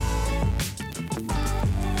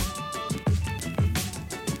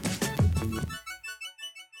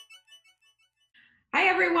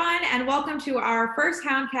everyone, and welcome to our first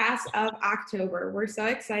Houndcast of October. We're so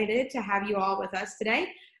excited to have you all with us today.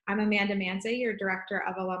 I'm Amanda Manza, your Director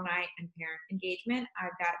of Alumni and Parent Engagement.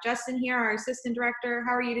 I've got Justin here, our Assistant Director.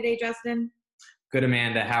 How are you today, Justin? Good,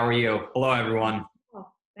 Amanda. How are you? Hello, everyone. Oh,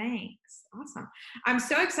 thanks. Awesome. I'm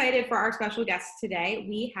so excited for our special guest today.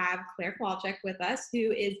 We have Claire Kowalczyk with us,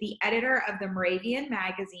 who is the editor of the Moravian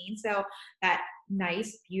magazine. So that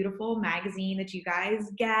nice, beautiful magazine that you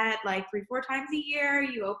guys get like 3-4 times a year.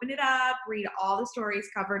 You open it up, read all the stories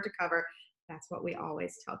cover to cover. That's what we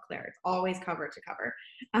always tell Claire. It's always cover to cover.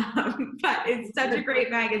 But it's such a great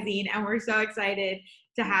magazine, and we're so excited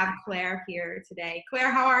to have Claire here today.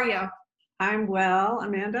 Claire, how are you? I'm well,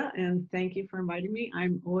 Amanda, and thank you for inviting me.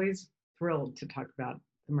 I'm always thrilled to talk about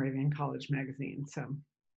the Moravian College magazine. So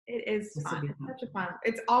it is fun. It's such a fun.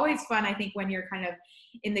 It's always fun, I think, when you're kind of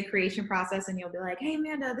in the creation process and you'll be like, hey,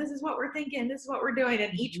 Amanda, this is what we're thinking. This is what we're doing.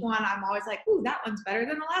 And each one, I'm always like, ooh, that one's better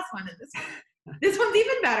than the last one. And this one's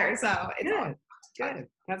even better. So it's good.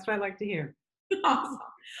 That's what I like to hear. Awesome.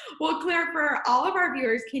 Well, Claire, for all of our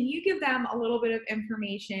viewers, can you give them a little bit of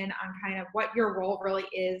information on kind of what your role really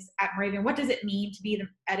is at Moravian? What does it mean to be the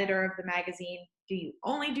editor of the magazine? Do you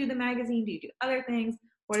only do the magazine? Do you do other things?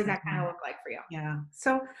 What does that kind of look like for you? Yeah.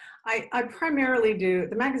 So I primarily do,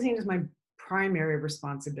 the magazine is my primary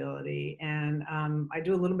responsibility. And I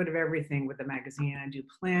do a little bit of everything with the magazine. I do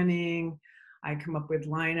planning. I come up with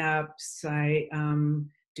lineups. I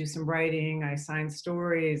do some writing, I assign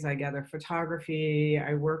stories, I gather photography,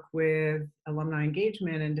 I work with alumni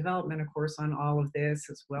engagement and development, of course, on all of this,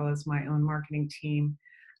 as well as my own marketing team,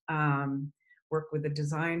 work with the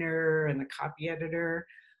designer and the copy editor.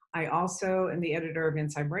 I also am the editor of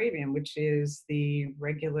Inside Moravian, which is the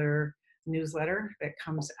regular newsletter that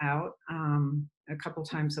comes out a couple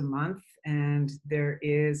times a month, and there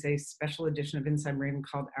is a special edition of Inside Moravian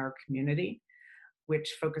called Our Community,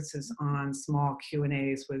 which focuses on small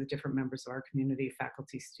Q&As with different members of our community,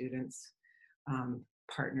 faculty, students,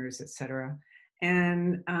 partners, etc.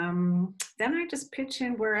 And then I just pitch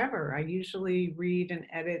in wherever. I usually read and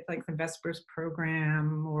edit like the Vespers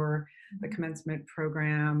program or the commencement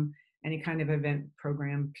program, any kind of event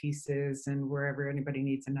program pieces, and wherever anybody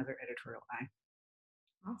needs another editorial eye.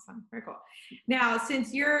 Awesome. Very cool. Now,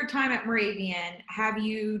 since your time at Moravian, have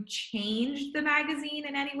you changed the magazine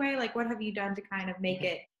in any way? Like, what have you done to kind of make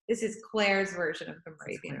it, this is Claire's version of the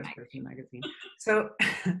Moravian magazine.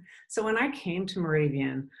 So when I came to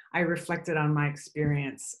Moravian, I reflected on my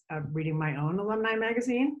experience of reading my own alumni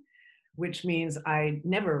magazine, which means I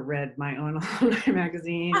never read my own alumni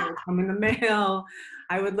magazine. It would come in the mail.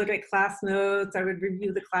 I would look at class notes. I would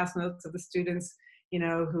review the class notes of the students, you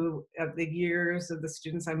know, who of the years of the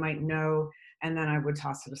students I might know, and then I would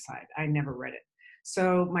toss it aside. I never read it.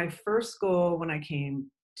 So my first goal when I came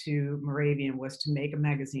to Moravian was to make a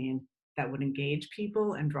magazine that would engage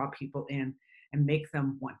people and draw people in and make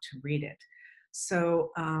them want to read it.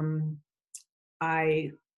 So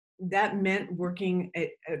that meant working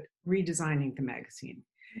at redesigning the magazine.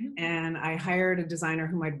 Mm-hmm. And I hired a designer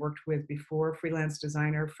whom I'd worked with before, freelance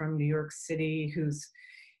designer from New York City, who's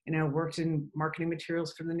worked in marketing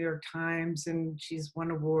materials for the New York Times, and she's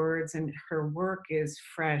won awards, and her work is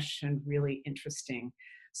fresh and really interesting.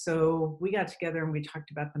 So we got together and we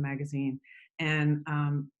talked about the magazine, and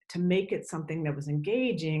to make it something that was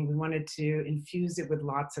engaging, we wanted to infuse it with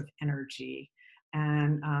lots of energy.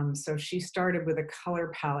 And so she started with a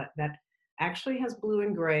color palette that actually has blue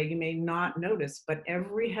and gray. You may not notice, but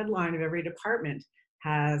every headline of every department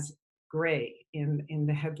has gray in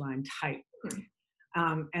the headline type.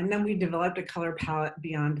 And then we developed a color palette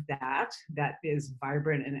beyond that is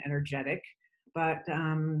vibrant and energetic. But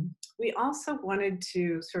we also wanted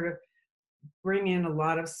to sort of bring in a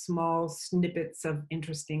lot of small snippets of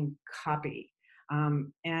interesting copy.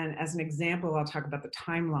 And as an example, I'll talk about the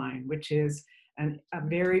timeline, which is a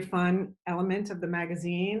very fun element of the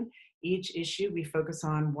magazine. Each issue, we focus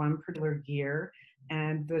on one particular year,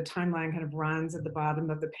 and the timeline kind of runs at the bottom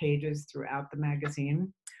of the pages throughout the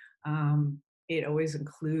magazine. It always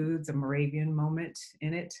includes a Moravian moment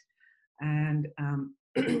in it. And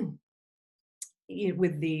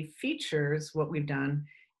with the features, what we've done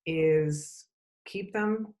is keep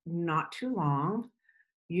them not too long,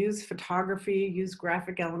 use photography, use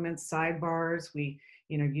graphic elements, sidebars. We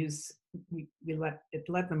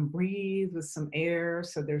let them breathe with some air,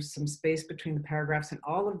 so there's some space between the paragraphs, and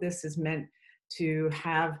all of this is meant to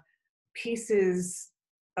have pieces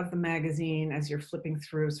of the magazine as you're flipping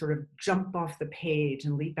through sort of jump off the page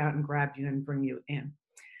and leap out and grab you and bring you in.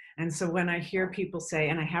 And so when I hear people say,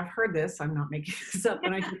 and I have heard this, I'm not making this up,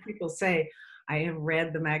 when I hear people say, I have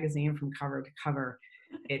read the magazine from cover to cover,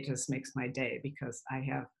 it just makes my day because I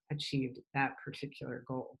have achieved that particular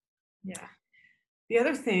goal. Yeah. The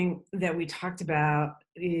other thing that we talked about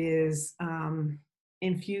is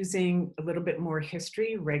infusing a little bit more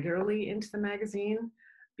history regularly into the magazine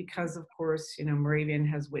because, of course, Moravian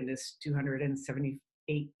has witnessed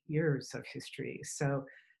 278 years of history. So,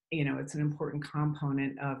 it's an important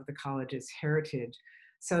component of the college's heritage.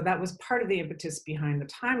 So that was part of the impetus behind the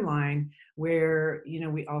timeline where,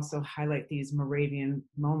 we also highlight these Moravian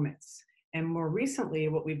moments. And more recently,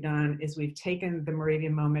 what we've done is we've taken the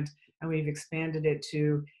Moravian moment and we've expanded it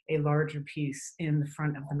to a larger piece in the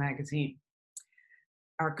front of the magazine.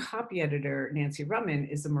 Our copy editor, Nancy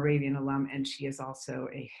Rutman, is a Moravian alum, and she is also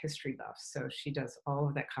a history buff. So she does all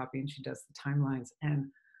of that copy and she does the timelines. And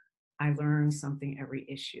I learn something every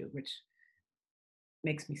issue, which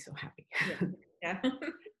makes me so happy. Yeah.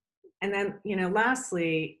 And then,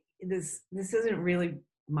 lastly, this isn't really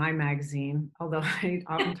my magazine, although I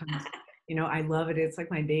oftentimes, I love it. It's like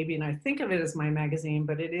my baby, and I think of it as my magazine,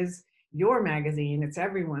 but it is your magazine. It's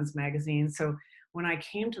everyone's magazine. So when I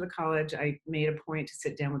came to the college, I made a point to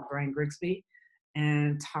sit down with Brian Grigsby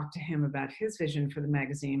and talk to him about his vision for the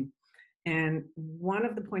magazine. And one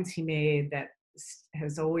of the points he made that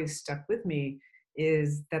has always stuck with me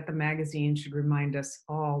is that the magazine should remind us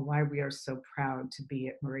all why we are so proud to be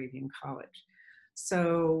at Moravian College.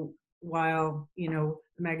 So while, the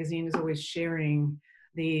magazine is always sharing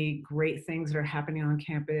the great things that are happening on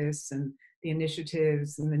campus and the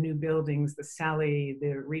initiatives and the new buildings, the Sally,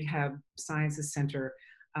 the Rehab Sciences Center,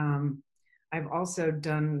 I've also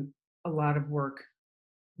done a lot of work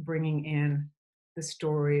bringing in the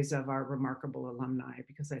stories of our remarkable alumni,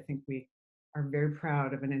 because I think we are very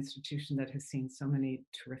proud of an institution that has seen so many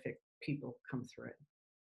terrific people come through it.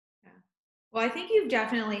 Yeah. Well, I think you've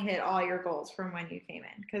definitely hit all your goals from when you came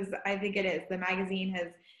in, because I think it is. The magazine has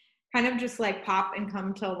kind of just like pop and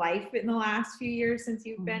come to life in the last few years since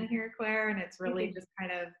you've been here, Claire. And it's really just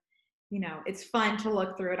kind of, it's fun to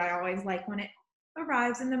look through it. I always like when it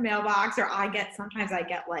arrives in the mailbox, or sometimes I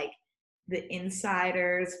get like the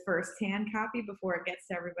insider's firsthand copy before it gets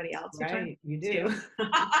to everybody else. Right, you do.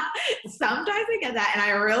 Sometimes I get that, and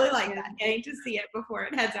I really like that, getting to see it before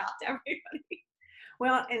it heads out to everybody.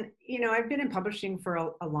 Well, and I've been in publishing for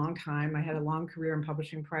a long time. I had a long career in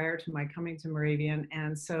publishing prior to my coming to Moravian,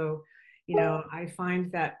 and so I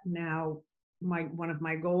find that now one of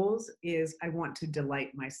my goals is I want to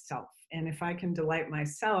delight myself, and if I can delight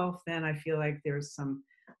myself, then I feel like there's some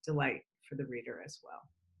delight for the reader as well.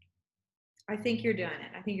 I think you're doing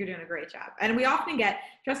it. I think you're doing a great job. And we often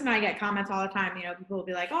Justin and I get comments all the time. People will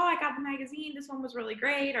be like, "Oh, I got the magazine. This one was really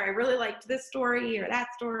great," or "I really liked this story or that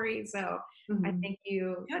story." So I think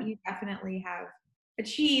you definitely have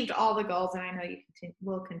achieved all the goals, and I know you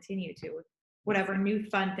will continue to with whatever new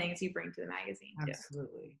fun things you bring to the magazine too.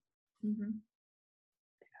 Absolutely. Mm-hmm.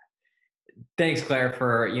 Thanks, Claire,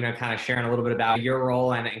 for kind of sharing a little bit about your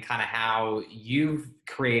role and kind of how you've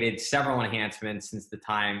created several enhancements since the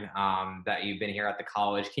time that you've been here at the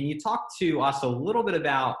college. Can you talk to us a little bit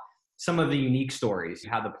about some of the unique stories you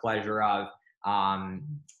had the pleasure of,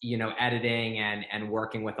 editing and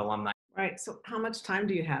working with alumni? Right. So, how much time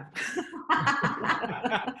do you have?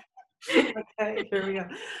 Okay, here we go.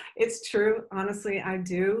 It's true. Honestly, I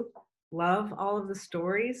do love all of the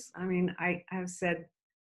stories. I mean, I have said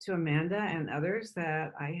to Amanda and others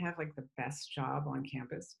that I have like the best job on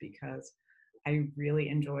campus because I really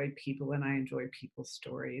enjoy people and I enjoy people's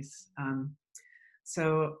stories.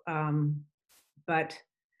 But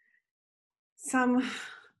some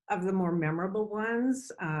of the more memorable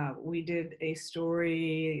ones, we did a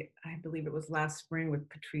story, I believe it was last spring, with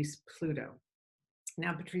Patrice Pluto.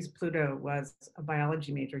 Now, Patrice Pluto was a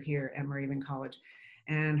biology major here at Moravian College,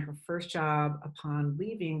 and her first job upon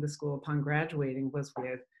leaving the school, upon graduating, was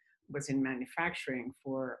in manufacturing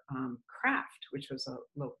for Kraft, which was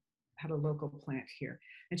had a local plant here.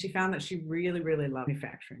 And she found that she really, really loved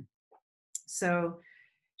manufacturing. So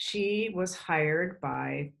she was hired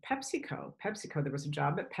by PepsiCo. There was a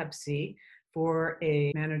job at Pepsi for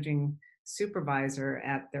a managing supervisor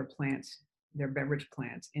at their plant, their beverage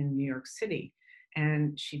plant in New York City.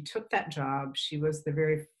 And she took that job. She was the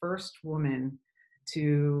very first woman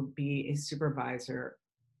to be a supervisor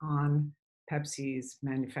on Pepsi's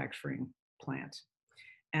manufacturing plant.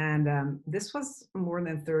 And this was more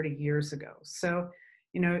than 30 years ago. So,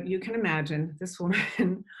 you can imagine this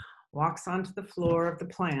woman walks onto the floor of the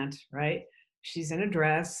plant, right? She's in a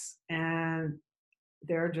dress and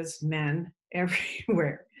there are just men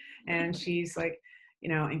everywhere. And she's like,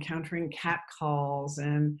 encountering cat calls,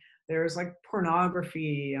 and there's like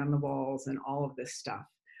pornography on the walls and all of this stuff.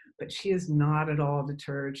 but she is not at all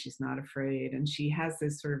deterred. She's not afraid. And she has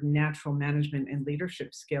this sort of natural management and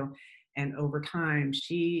leadership skill. And over time,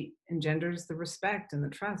 she engenders the respect and the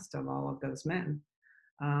trust of all of those men.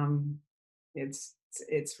 Um, it's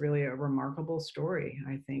really a remarkable story,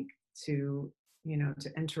 I think, to,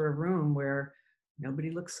 to enter a room where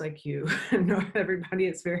nobody looks like you, everybody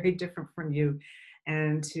is very different from you,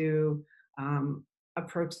 and to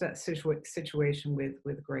approach that situation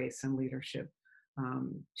with grace and leadership.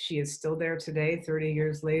 She is still there today, 30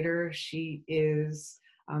 years later. She is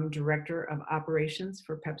director of operations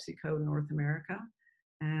for PepsiCo North America.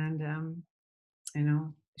 And,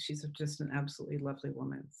 she's just an absolutely lovely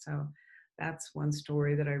woman. So that's one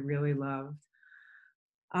story that I really loved.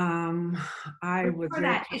 I remember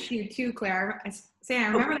that issue too, Claire. I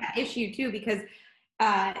remember that issue too, because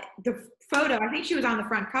the photo, I think she was on the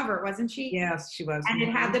front cover, wasn't she? Yes, she was. And it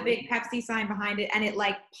had the big Pepsi sign behind it, and it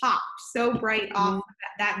like popped so bright off of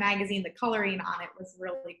that magazine. The coloring on it was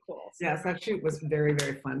really cool. So yes, that shoot was very,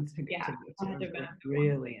 very fun to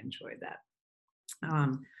really enjoyed that.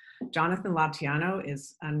 Jonathan Latiano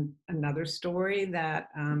is another story that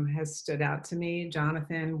has stood out to me.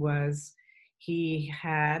 Jonathan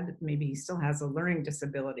maybe he still has a learning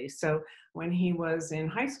disability. So when he was in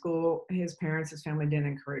high school, his family didn't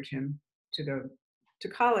encourage him to go to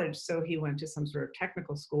college. So he went to some sort of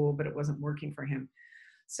technical school, but it wasn't working for him.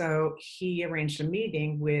 So he arranged a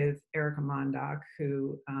meeting with Erica Mondock,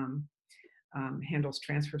 who handles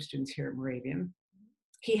transfer students here at Moravian.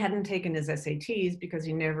 He hadn't taken his SATs because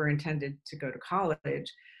he never intended to go to college,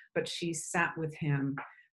 but she sat with him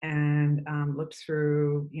and looked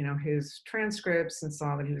through, his transcripts and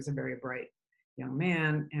saw that he was a very bright young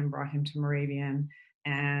man and brought him to Moravian.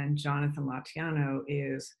 And Jonathan Latiano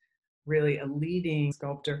is really a leading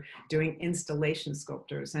sculptor doing installation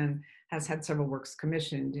sculptures and has had several works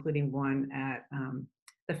commissioned, including one at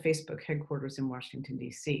the Facebook headquarters in Washington,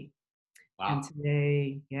 D.C. Wow. And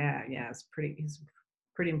today, he's a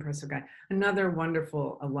pretty impressive guy. Another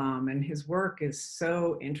wonderful alum, and his work is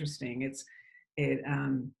so interesting.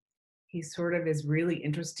 He sort of is really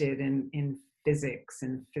interested in physics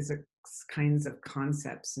and physics kinds of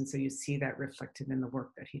concepts. And so you see that reflected in the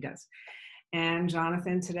work that he does. And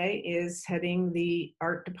Jonathan today is heading the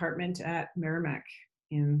art department at Merrimack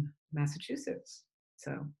in Massachusetts.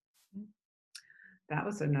 So that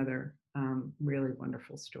was another really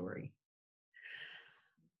wonderful story.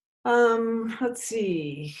 Let's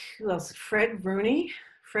see, who else? Fred Rooney.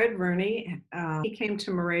 He came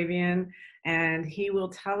to Moravian, and he will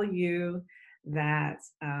tell you that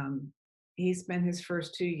he spent his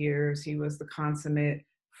first 2 years, he was the consummate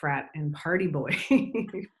frat and party boy.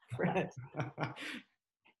 Fred.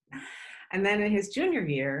 And then in his junior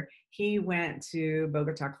year, he went to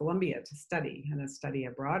Bogota, Colombia to study in a study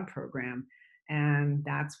abroad program. And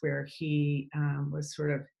that's where he was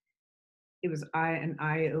it was an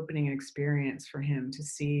eye-opening experience for him to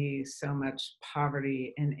see so much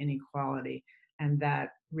poverty and inequality, and that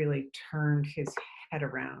really turned his head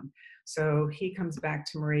around. So he comes back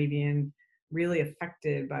to Moravian really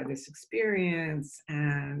affected by this experience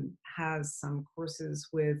and has some courses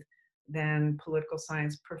with then political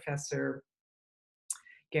science professor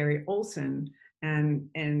Gary Olson,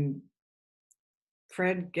 and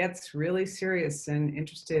Fred gets really serious and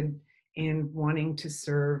interested in wanting to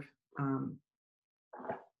serve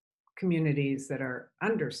communities that are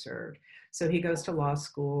underserved. So he goes to law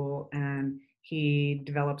school and he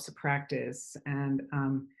develops a practice and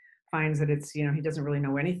finds that he doesn't really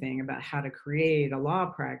know anything about how to create a law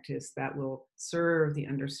practice that will serve the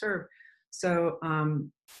underserved. So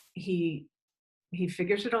he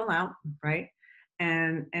figures it all out, right?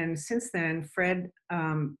 And since then, Fred,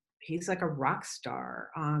 he's like a rock star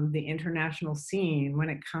on the international scene when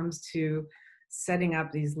it comes to setting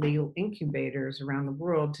up these legal incubators around the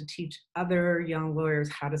world to teach other young lawyers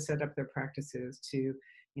how to set up their practices to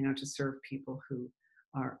serve people who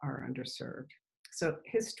are underserved. So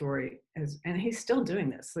his story is, and he's still doing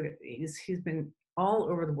this. He's been all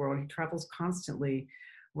over the world. He travels constantly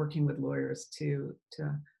working with lawyers to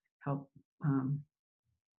help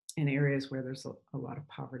in areas where there's a lot of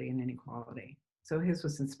poverty and inequality. So his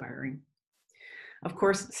was inspiring. Of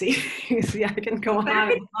course, see, I can go on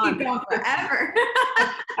and on. Keep going forever.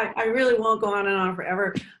 I really won't go on and on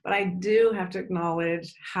forever, but I do have to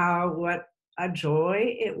acknowledge what a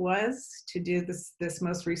joy it was to do this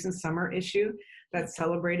most recent summer issue that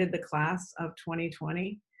celebrated the class of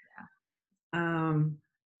 2020. Yeah.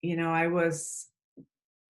 I was,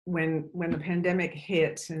 when the pandemic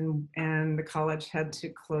hit and the college had to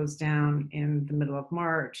close down in the middle of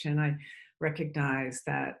March, and I recognized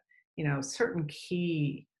that certain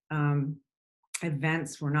key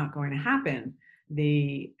events were not going to happen.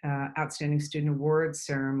 The Outstanding Student Awards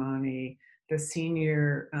ceremony, the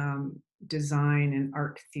senior design and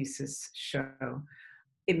art thesis show,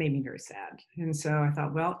 it made me very sad. And so I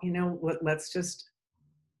thought, well, you know what, let's just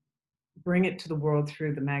bring it to the world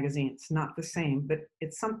through the magazine. It's not the same, but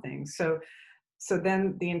it's something. So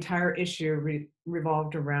then the entire issue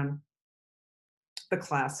revolved around the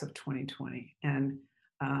class of 2020. And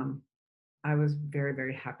I was very,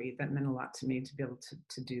 very happy. That meant a lot to me to be able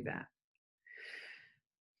to do that.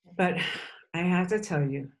 But I have to tell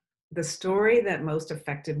you, the story that most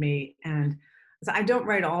affected me, and I don't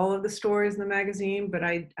write all of the stories in the magazine, but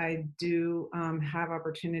I do have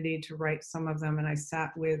opportunity to write some of them. And I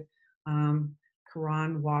sat with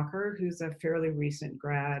Karan Walker, who's a fairly recent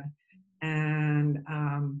grad, and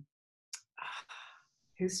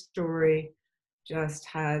his story just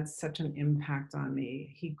had such an impact on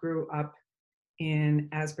me. He grew up in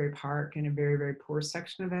Asbury Park, in a very, very poor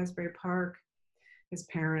section of Asbury Park. His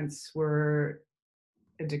parents were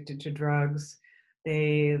addicted to drugs.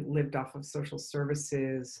 They lived off of social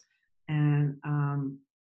services. And,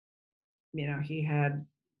 you know, he had,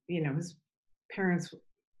 you know, his parents,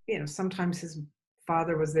 you know, sometimes his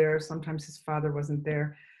father was there, sometimes his father wasn't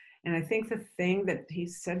there. And I think the thing that he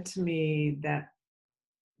said to me that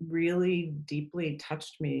really deeply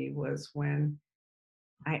touched me was when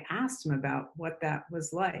I asked him about what that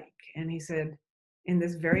was like. And he said, in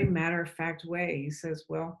this very matter-of-fact way, he says,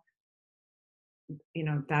 well, you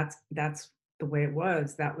know, that's the way it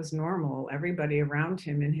was. That was normal. Everybody around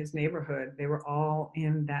him in his neighborhood, they were all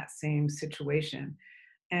in that same situation.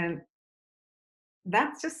 And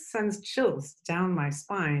that just sends chills down my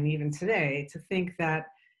spine even today, to think that,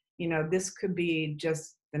 you know, this could be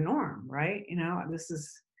just the norm, right? You know, this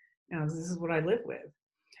is what I live with.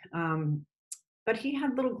 But he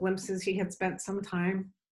had little glimpses. He had spent some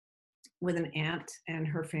time with an aunt and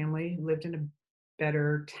her family who lived in a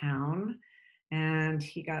better town, and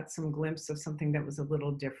he got some glimpse of something that was a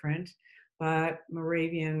little different. But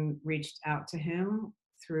Moravian reached out to him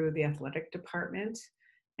through the athletic department,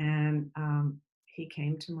 and he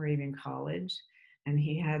came to Moravian College, and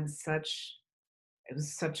it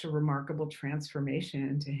was such a remarkable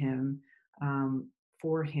transformation to him,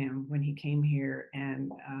 for him, when he came here.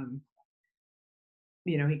 And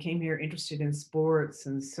you know, he came here interested in sports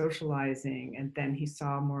and socializing, and then he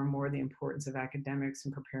saw more and more the importance of academics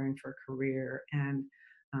and preparing for a career. And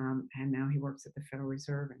now he works at the Federal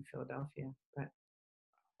Reserve in Philadelphia. But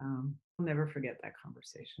I'll never forget that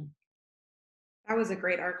conversation. That was a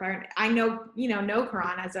great art class. I know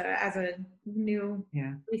Karan as a new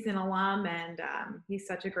recent alum, and he's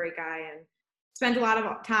such a great guy, and spent a lot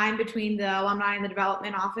of time between the alumni and the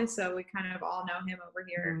development office, so we kind of all know him over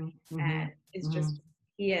here. Mm-hmm. And it's just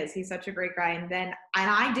he's such a great guy. And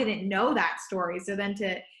I didn't know that story, so then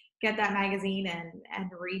to get that magazine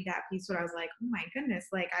and read that piece, where I was like, oh my goodness,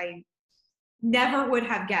 like I never would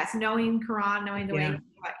have guessed, knowing Karan, knowing the way,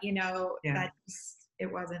 you know, that just,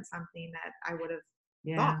 it wasn't something that I would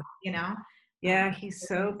have thought, you know. Yeah, he's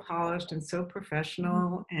so polished and so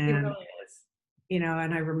professional. And he really is. You know,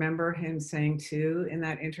 and I remember him saying too in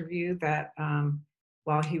that interview that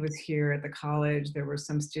while he was here at the college, there were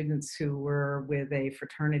some students who were with a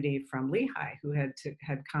fraternity from Lehigh who had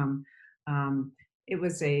come. It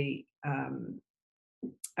was a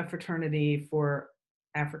fraternity for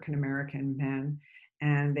African American men,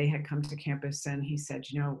 and they had come to campus. And he said,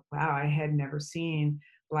 you know, wow, I had never seen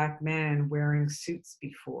Black men wearing suits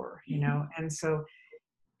before, you know. And so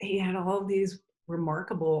he had all these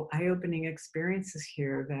remarkable, eye-opening experiences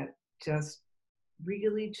here that just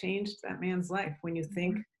really changed that man's life when you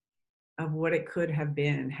think of what it could have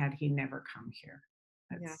been had he never come here.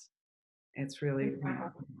 It's really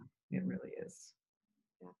remarkable. It really is.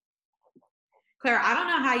 Yeah. Claire, I don't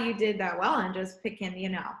know how you did that well and just picking, you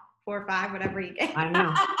know, 4 or 5, whatever you get. I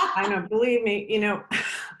know. Believe me, you know,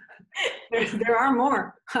 there are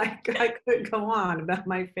more. I could go on about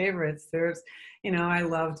my favorites. There's, you know, I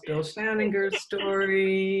loved Bill Schnaninger's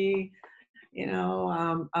story. You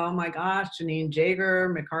know, oh my gosh, Janine Jager,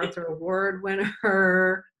 MacArthur Award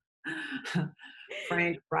winner,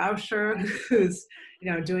 Frank Rauscher, who's,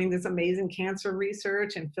 you know, doing this amazing cancer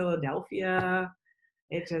research in Philadelphia.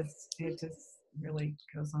 It just really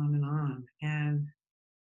goes on and on. And,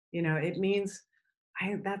 you know, it means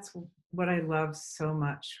that's what I love so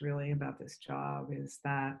much really about this job,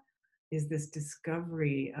 is this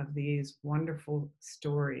discovery of these wonderful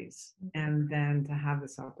stories, and then to have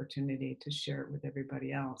this opportunity to share it with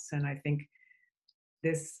everybody else. And I think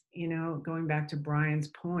this, you know, going back to Brian's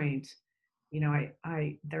point, you know,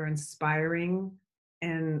 they're inspiring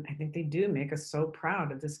and I think they do make us so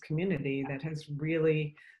proud of this community that has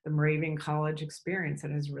really, the Moravian College experience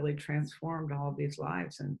that has really transformed all of these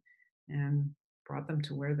lives and brought them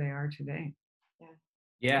to where they are today.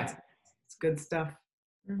 Yeah. It's good stuff.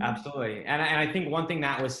 Absolutely. And I think one thing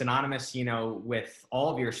that was synonymous, with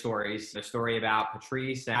all of your stories, the story about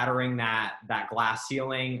Patrice shattering that glass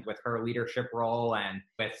ceiling with her leadership role, and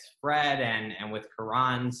with Fred and with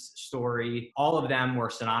Karan's story, all of them were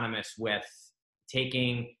synonymous with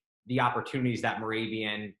taking the opportunities that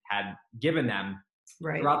Moravian had given them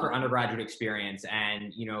throughout their undergraduate experience,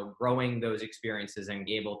 and growing those experiences and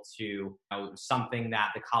able to something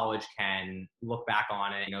that the college can look back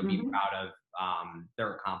on and be proud of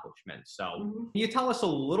their accomplishments. So can you tell us a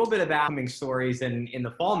little bit about upcoming stories in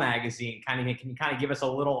the fall magazine? Can you give us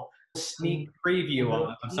a little sneak preview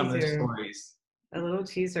of some of the stories? A little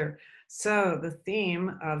teaser. So the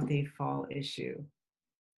theme of the fall issue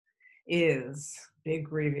is,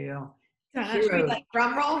 big reveal, should we like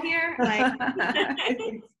drum roll here? Like, I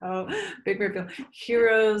think so. Big reveal.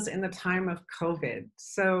 Heroes in the time of COVID.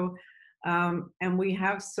 So, and we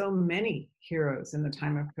have so many heroes in the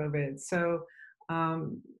time of COVID. So,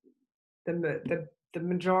 the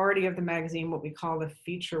majority of the magazine, what we call the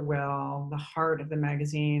feature well, the heart of the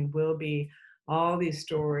magazine, will be all these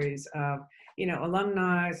stories of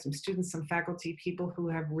alumni, some students, some faculty, people who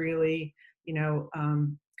have really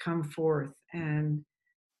come forth and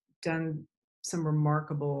done some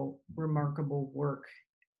remarkable work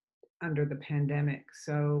under the pandemic.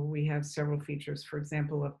 So we have several features, for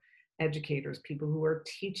example, of educators, people who are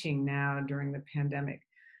teaching now during the pandemic,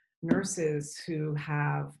 nurses who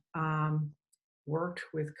have worked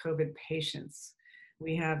with COVID patients.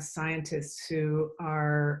 We have scientists who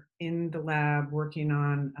are in the lab working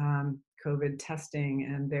on COVID testing,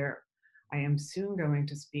 and I am soon going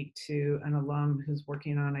to speak to an alum who's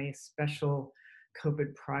working on a special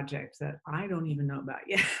COVID project that I don't even know about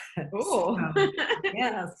yet. Oh,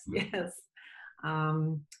 yes.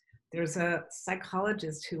 There's a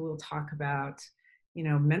psychologist who will talk about,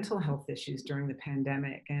 mental health issues during the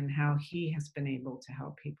pandemic and how he has been able to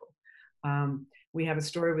help people. We have a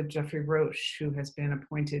story with Jeffrey Roche, who has been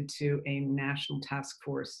appointed to a national task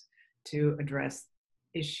force to address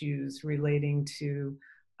issues relating to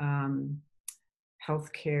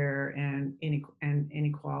healthcare and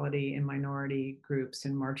inequality in minority groups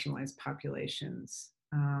and marginalized populations.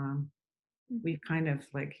 We've kind of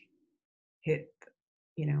like hit,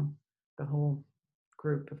 the whole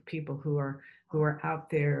group of people who are out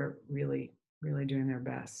there really doing their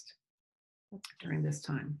best during this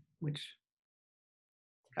time, which.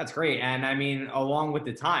 That's great. And I mean, along with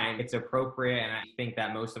the time, it's appropriate. And I think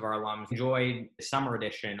that most of our alums enjoyed the summer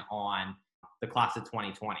edition on the class of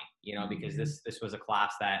 2020, because this was a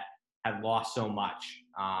class that had lost so much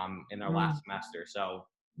in their last semester. So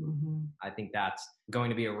I think that's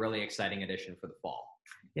going to be a really exciting edition for the fall.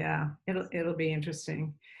 Yeah, it'll be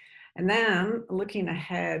interesting. And then looking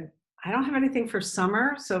ahead, I don't have anything for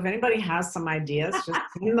summer. So if anybody has some ideas, just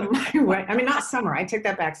send them my way. I mean, not summer. I take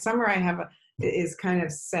that back. Summer is kind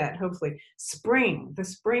of set, hopefully. The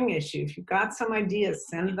spring issue. If you've got some ideas,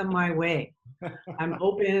 send them my way. I'm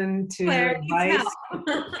open to advice from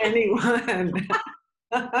anyone.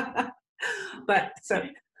 But so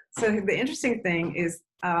the interesting thing is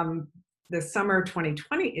the summer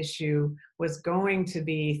 2020 issue was going to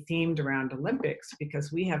be themed around Olympics,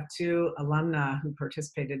 because we have 2 alumna who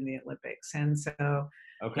participated in the Olympics. And so,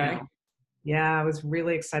 okay. Yeah, I was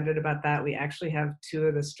really excited about that. We actually have 2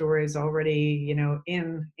 of the stories already,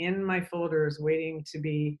 in my folders waiting to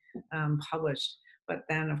be published. But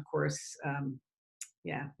then, of course, the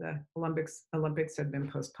Olympics have been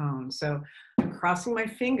postponed. So I'm crossing my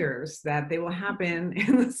fingers that they will happen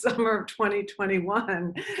in the summer of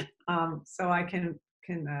 2021, so I can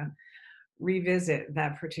revisit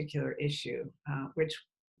that particular issue, which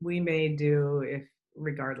we may do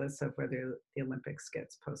regardless of whether the Olympics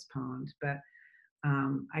gets postponed. But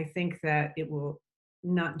I think that it will,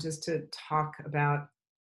 not just to talk about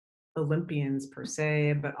Olympians per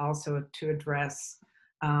se, but also to address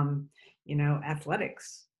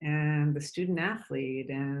athletics and the student athlete,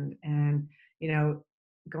 and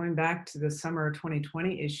going back to the summer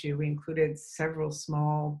 2020 issue, we included several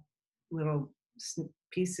small little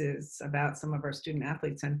pieces about some of our student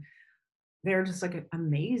athletes, and they're just like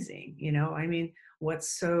amazing. I mean,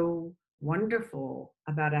 what's so wonderful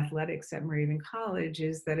about athletics at Moravian College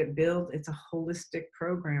is that it's a holistic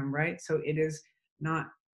program, right? So it is not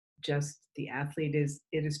just the athlete,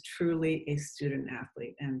 it is truly a student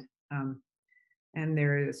athlete, and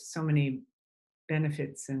there is so many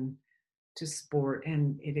benefits to sport,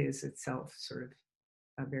 and it is itself sort of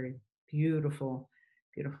a very beautiful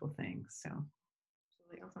beautiful things. So.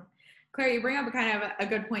 Really awesome. Claire, you bring up a kind of a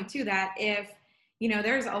good point too, that if,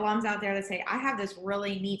 there's alums out there that say, I have this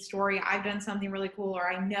really neat story, I've done something really cool,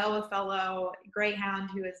 or I know a fellow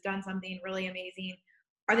Greyhound who has done something really amazing.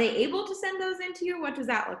 Are they able to send those into you? What does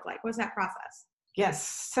that look like? What's that process?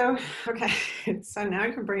 Yes. So, okay. So now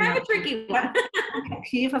you can bring Kind up of a tricky one. a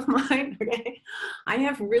peeve of mine. Okay. I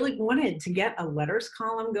have really wanted to get a letters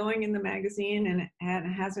column going in the magazine, and it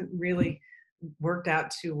hasn't really worked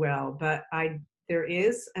out too well, but there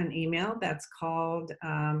is an email that's called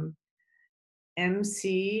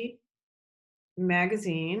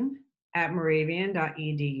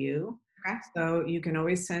mcmagazine@moravian.edu. Okay. So you can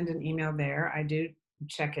always send an email there. I do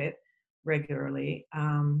check it regularly.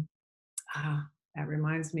 That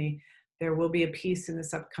reminds me, there will be a piece in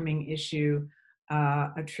this upcoming issue,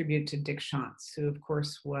 a tribute to Dick Shantz, who of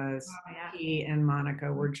course was, he and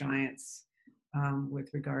Monica were giants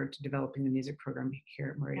with regard to developing the music program here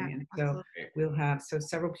at Moravian. So we'll have,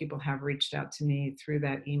 several people have reached out to me through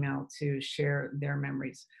that email to share their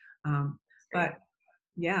memories. But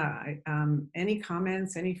yeah, any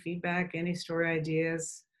comments, any feedback, any story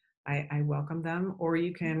ideas, I welcome them. Or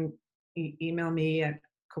you can email me at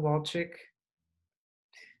Kowalczyk.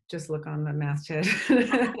 Just look on the masthead,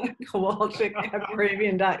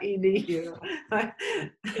 Kowalczyk@moravian.edu.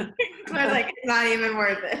 Claire's like, it's not even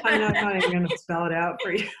worth it. I'm not even going to spell it out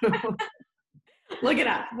for you. Look it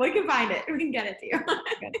up. We can find it. We can get it to you.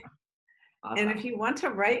 Awesome. And if you want to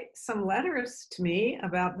write some letters to me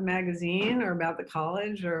about the magazine or about the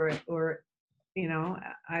college, or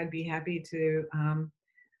I'd be happy to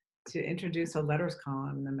introduce a letters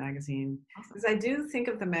column in the magazine. Because I do think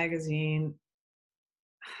of the magazine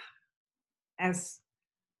as,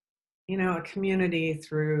 a community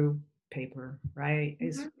through paper, right?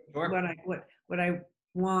 Is what I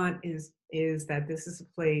want is that this is a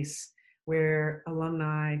place where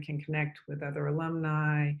alumni can connect with other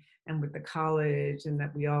alumni and with the college, and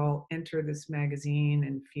that we all enter this magazine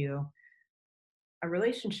and feel a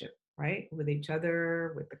relationship, right, with each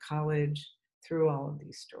other, with the college, through all of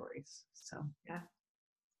these stories. So yeah,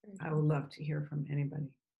 I would love to hear from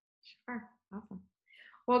anybody. Sure. Awesome.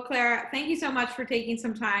 Well, Claire, thank you so much for taking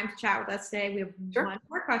some time to chat with us today. We have one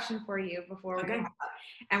more question for you before we wrap up.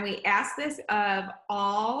 And we ask this of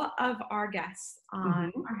all of our guests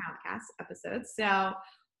on our Houndcast episodes. So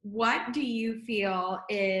what do you feel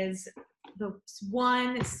is the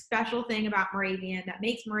one special thing about Moravian that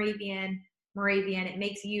makes Moravian, it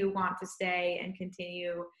makes you want to stay and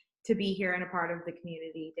continue to be here and a part of the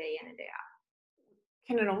community day in and day out?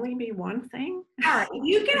 Can it only be one thing? All right,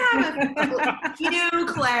 you can have a few,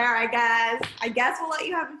 Claire, I guess. I guess we'll let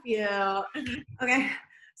you have a few. Okay,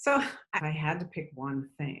 so I had to pick one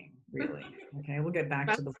thing, really. Okay, we'll get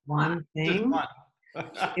back to the one thing.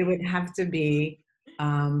 It would have to be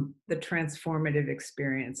the transformative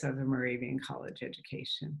experience of a Moravian college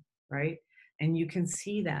education, right? And you can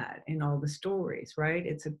see that in all the stories, right?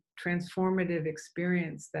 It's a transformative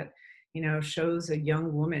experience that, shows a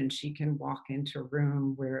young woman, she can walk into a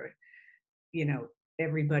room where,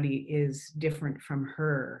 everybody is different from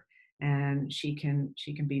her, and she can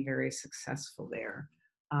be very successful there.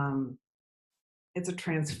 It's a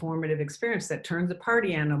transformative experience that turns a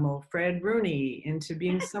party animal, Fred Rooney, into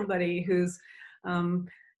being somebody who's,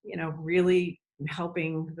 really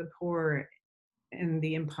helping the poor and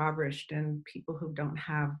the impoverished and people who don't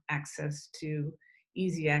have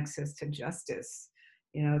easy access to justice.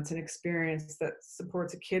 It's an experience that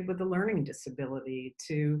supports a kid with a learning disability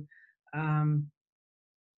to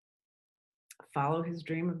follow his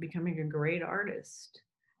dream of becoming a great artist.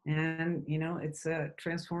 And, it's a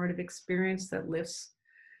transformative experience that lifts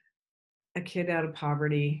a kid out of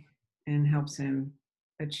poverty and helps him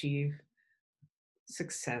achieve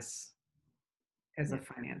success as a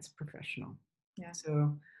finance professional. Yeah.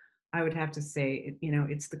 So I would have to say,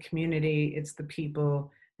 it's the community, it's the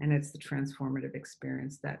people, and it's the transformative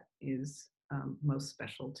experience that is most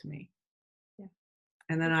special to me. Yeah.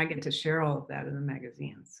 And then I get to share all of that in the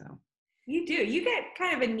magazine. So you do. You get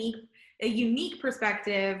kind of a unique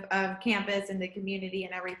perspective of campus and the community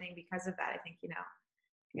and everything because of that. I think,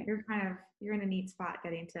 you're in a neat spot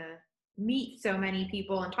getting to meet so many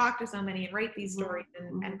people and talk to so many and write these stories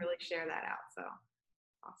and really share that out. So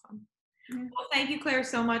awesome. Well, thank you, Claire,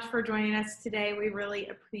 so much for joining us today. We really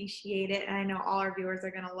appreciate it. And I know all our viewers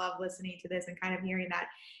are going to love listening to this and kind of hearing that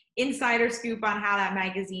insider scoop on how that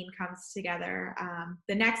magazine comes together.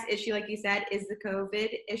 The next issue, like you said, is the COVID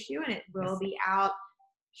issue, and it will be out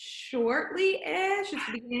shortly-ish. It's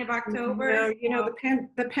the beginning of October.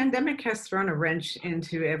 The pandemic has thrown a wrench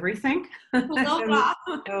into everything.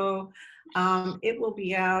 So It will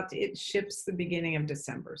be out. It ships the beginning of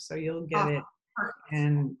December, so you'll get it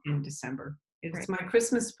in December. It's my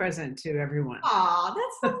Christmas present to everyone. Aw,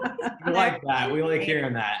 that's so nice. We like that. We like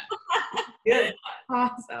hearing that. Good.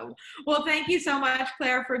 Awesome. Well, thank you so much,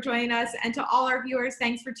 Claire, for joining us. And to all our viewers,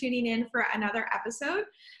 thanks for tuning in for another episode.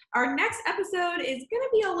 Our next episode is going to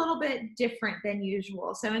be a little bit different than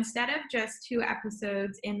usual. So instead of just 2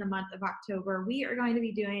 episodes in the month of October, we are going to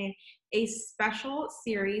be doing a special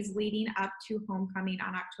series leading up to homecoming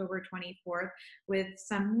on October 24th with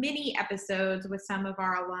some mini episodes with some of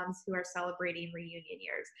our alums who are celebrating reunion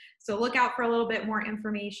years. So look out for a little bit more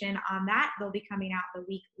information on that. They'll be coming out the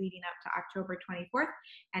week leading up to October 24th.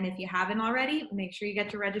 And if you haven't already, make sure you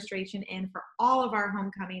get your registration in for all of our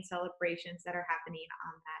homecoming celebrations that are happening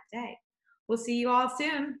on that day. We'll see you all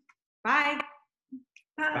soon. Bye.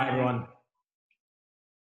 Bye, everyone.